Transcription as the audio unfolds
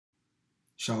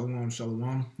Shalom,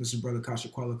 shalom. This is Brother Kasha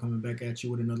Kwala coming back at you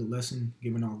with another lesson,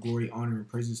 giving all glory, honor, and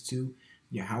praises to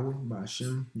Yahweh, by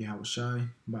Hashem, Yahweh Shai,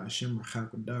 by Hashem,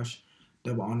 Rachak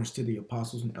Double honors to the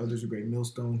apostles and elders of Great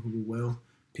Millstone who do well.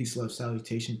 Peace, love,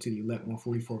 salutation to the elect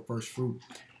 144 first fruit.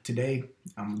 Today,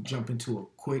 I'm going to jump into a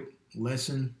quick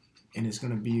lesson, and it's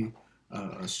going to be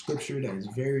a scripture that is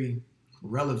very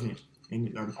relevant.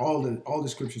 And all the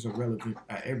scriptures are relevant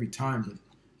at every time, but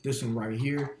this one right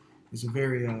here is a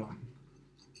very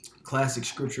classic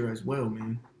scripture as well,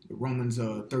 man. Romans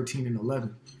 13 and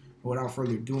 11. But without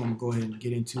further ado, I'm going to go ahead and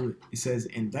get into it. It says,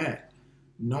 "In that,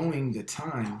 knowing the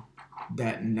time,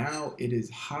 that now it is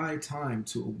high time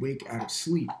to awake out of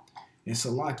sleep." And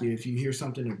Salakia, if you hear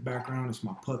something in the background, it's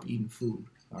my pup eating food,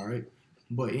 all right?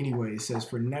 But anyway, it says,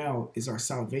 "For now is our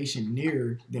salvation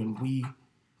nearer than when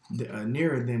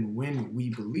we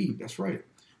believe." That's right.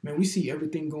 Man, we see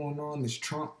everything going on. This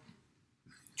Trump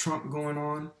going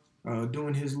on.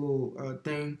 Doing his little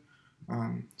thing.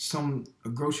 Some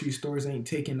grocery stores ain't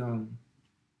taking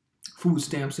food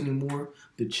stamps anymore.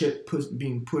 The chip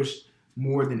being pushed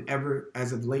more than ever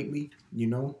as of lately. You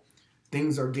know,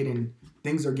 things are getting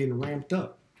ramped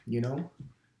up. You know,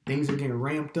 things are getting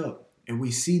ramped up, and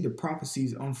we see the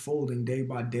prophecies unfolding day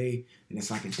by day, and it's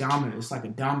like a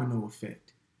domino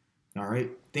effect. All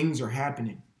right, things are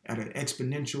happening at an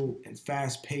exponential and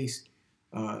fast-paced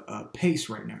pace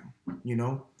right now. You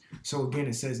know. So again,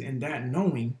 it says, "In that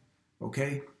knowing,"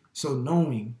 okay? So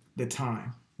knowing the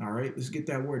time, all right? Let's get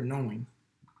that word knowing.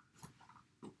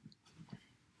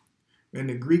 And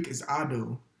the Greek is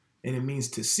ado, and it means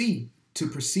to see, to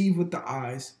perceive with the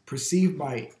eyes, perceived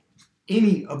by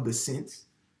any of the sense,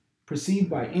 perceived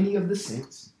by any of the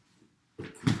sense.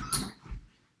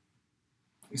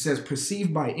 It says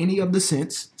perceived by any of the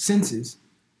senses.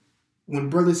 When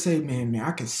brothers say, man,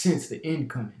 I can sense the end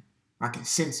coming. I can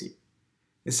sense it.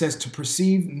 It says to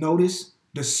perceive, notice,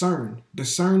 discern.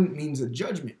 Discern means a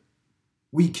judgment.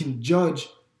 We can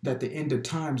judge that the end of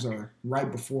times are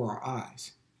right before our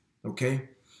eyes. Okay?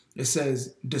 It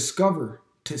says discover,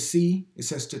 to see. It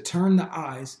says to turn the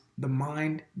eyes, the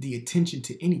mind, the attention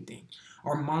to anything.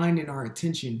 Our mind and our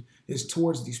attention is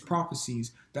towards these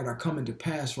prophecies that are coming to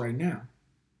pass right now.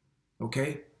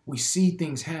 Okay? We see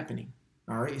things happening.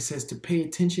 All right? It says to pay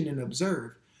attention and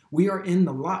observe. We are in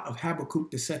the lot of Habakkuk,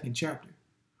 the 2nd chapter.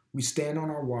 We stand on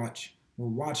our watch. We're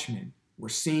watchmen. We're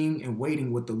seeing and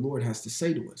waiting what the Lord has to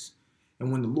say to us.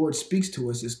 And when the Lord speaks to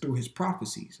us, it's through his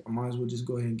prophecies. I might as well just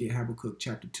go ahead and get Habakkuk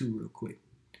chapter 2 real quick.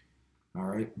 All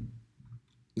right.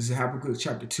 This is Habakkuk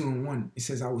chapter 2 and 1. It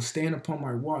says, "I will stand upon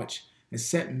my watch and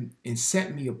set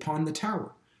me upon the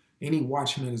tower." Any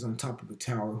watchman is on top of a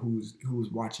tower who is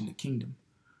watching the kingdom.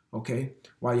 Okay.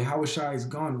 While Yahweh Shai is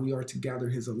gone, we are to gather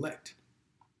his elect.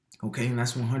 Okay, and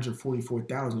that's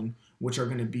 144,000, which are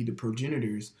going to be the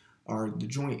progenitors, are the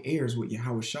joint heirs with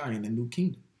Yahweh Shai in the new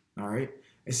kingdom. All right,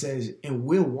 it says, "And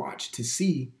we'll watch to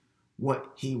see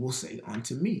what he will say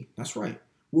unto me." That's right.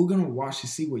 We're going to watch to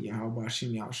see what Yahweh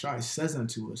Hashem Yahweh Shai says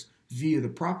unto us via the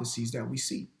prophecies that we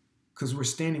see, because we're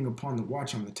standing upon the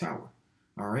watch on the tower.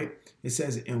 All right, it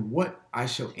says, "And what I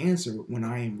shall answer when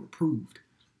I am reproved."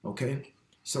 Okay,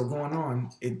 so going on,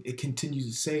 it continues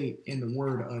to say in the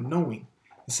word knowing.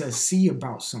 It says, see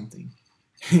about something.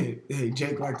 Hey,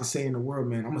 Jake like to say in the world,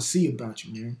 man, I'm going to see about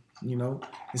you, man. You know,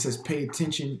 it says pay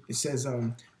attention. It says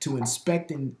to inspect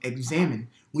and examine.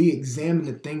 We examine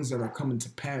the things that are coming to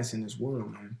pass in this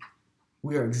world, man.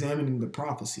 We are examining the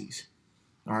prophecies.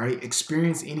 All right.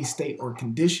 Experience any state or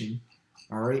condition.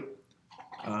 All right.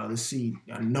 Let's see.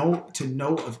 To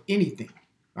know of anything.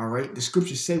 All right. The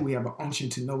scriptures say we have an unction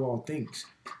to know all things.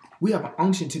 We have an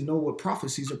unction to know what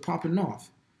prophecies are popping off,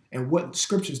 and what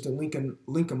scriptures to link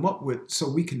them up with, so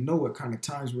we can know what kind of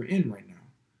times we're in right now.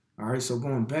 All right, so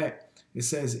going back, it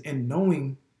says, "And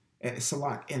knowing,"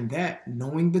 Salak, "and that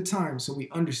knowing the time," so we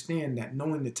understand that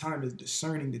knowing the time is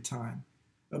discerning the time,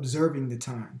 observing the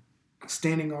time,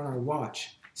 standing on our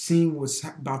watch, seeing what's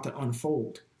about to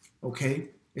unfold. Okay,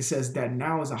 it says that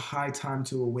now is a high time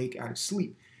to awake out of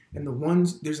sleep. And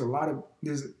there's a lot of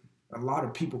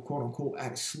people, quote unquote,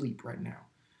 out of sleep right now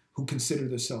who consider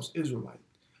themselves Israelite.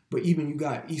 But even you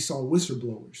got Esau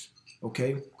whistleblowers,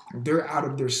 okay? They're out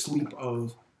of their sleep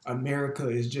of America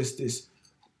is just this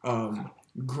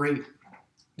great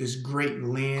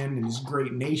land and this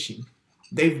great nation.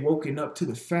 They've woken up to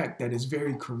the fact that it's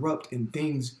very corrupt and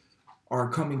things are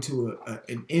coming to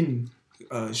an end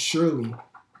surely,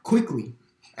 quickly,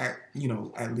 at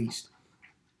least.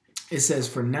 It says,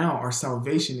 "For now our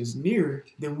salvation is nearer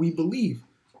than we believe."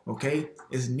 Okay?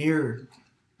 It's nearer,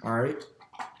 all right?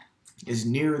 Is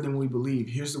nearer than we believe.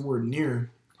 Here's the word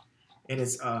near, and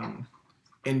it's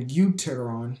and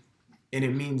euteron, and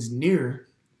it means near,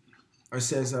 or it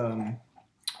says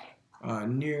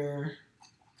near.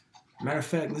 Matter of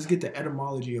fact, let's get the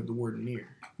etymology of the word near.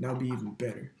 That'll be even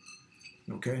better.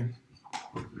 Okay.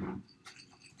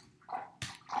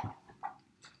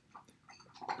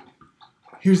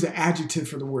 Here's the adjective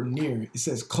for the word near. It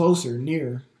says closer,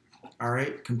 near. All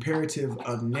right. Comparative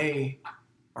of nay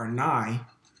or nigh.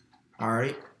 All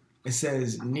right. It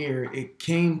says near. It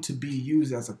came to be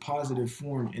used as a positive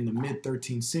form in the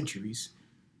mid-13th centuries.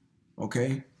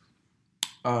 Okay.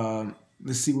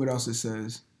 Let's see what else it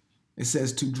says. It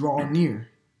says to draw near.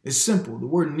 It's simple. The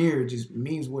word near just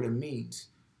means what it means.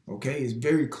 Okay. It's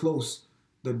very close.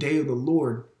 The day of the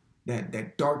Lord,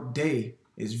 that dark day,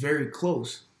 is very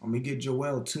close. I'm gonna get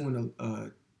Joel 2 and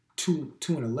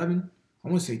 11. I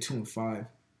want to say 2 and 5.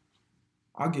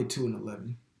 I'll get 2 and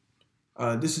 11.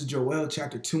 This is Joel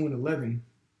chapter 2 and 11.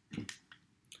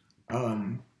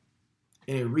 And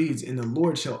it reads, "And the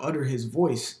Lord shall utter his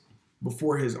voice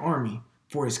before his army,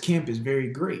 for his camp is very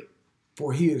great.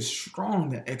 For he is strong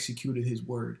that executed his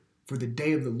word. For the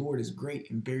day of the Lord is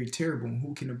great and very terrible, and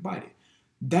who can abide it?"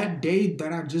 That day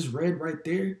that I just read right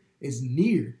there is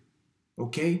near.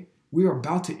 Okay, we are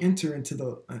about to enter into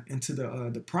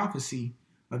the prophecy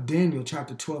of Daniel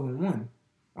chapter 12 and 1.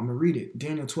 I'm gonna read it.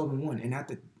 Daniel 12 and 1. And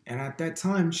at that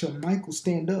time shall Michael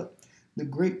stand up, the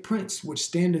great prince which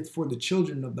standeth for the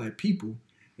children of thy people,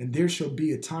 and there shall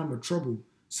be a time of trouble,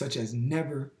 such as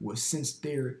never was since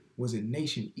there was a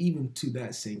nation, even to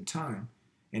that same time.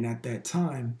 And at that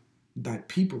time thy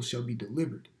people shall be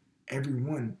delivered, every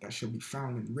one that shall be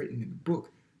found and written in the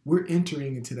book. We're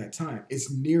entering into that time. It's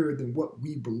nearer than what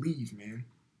we believe, man.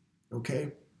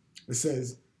 Okay? It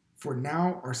says, "For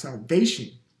now our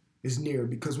salvation is near,"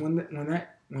 because when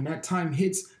that time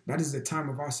hits, that is the time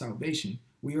of our salvation.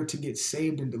 We are to get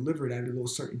saved and delivered out of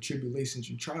those certain tribulations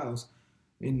and trials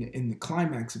in the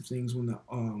climax of things when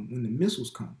the missiles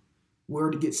come.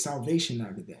 We're to get salvation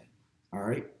out of that. All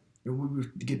right? And we will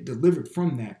get delivered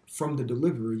from that, from the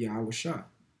deliverer, Yahweh Shai.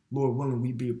 Lord willing,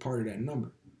 we be a part of that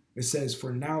number. It says,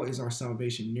 "For now is our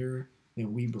salvation nearer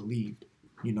than we believed."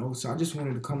 You know, so I just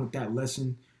wanted to come with that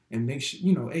lesson and make sure,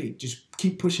 you know, hey, just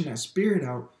keep pushing that spirit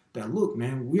out that, look,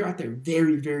 man, we're at the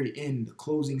very, very end, the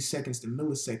closing seconds, the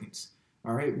milliseconds.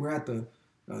 All right, we're at the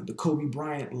Kobe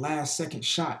Bryant last second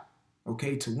shot,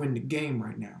 okay, to win the game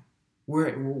right now.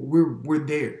 We're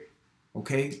there,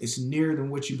 okay? It's nearer than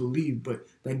what you believe, but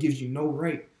that gives you no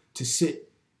right to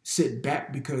sit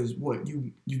back because what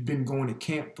you've been going to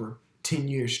camp for 10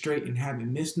 years straight and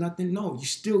haven't missed nothing. No, you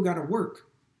still got to work.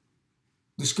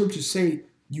 The scriptures say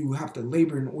you have to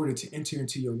labor in order to enter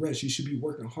into your rest. You should be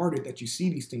working harder that you see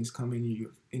these things coming,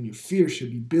 and your fear should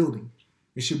be building.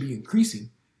 It should be increasing.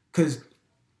 Because,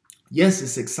 yes,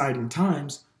 it's exciting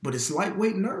times, but it's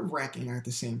lightweight nerve-wracking at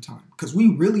the same time. Because we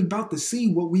really about to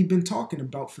see what we've been talking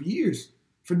about for years,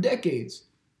 for decades.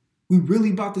 We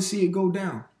really about to see it go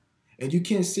down. And you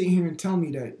can't sit here and tell me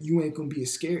that you ain't going to be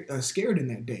scared in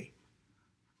that day.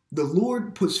 The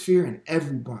Lord puts fear in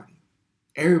everybody.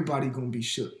 Everybody going to be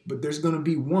shook. But there's going to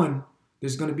be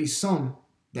some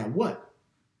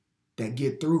that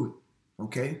get through it.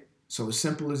 Okay? So as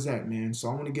simple as that, man. So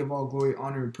I want to give all glory,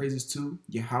 honor, and praises to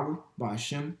Yahweh,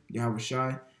 Ba'ashem, Yahweh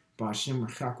Shai, Ba'ashem,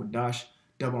 Rachakwadash.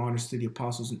 Double honors to the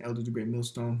apostles and elders of the great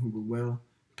millstone who were well.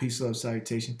 Peace, love,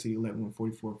 salutation to the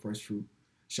 1144 first fruit.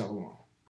 Shalom.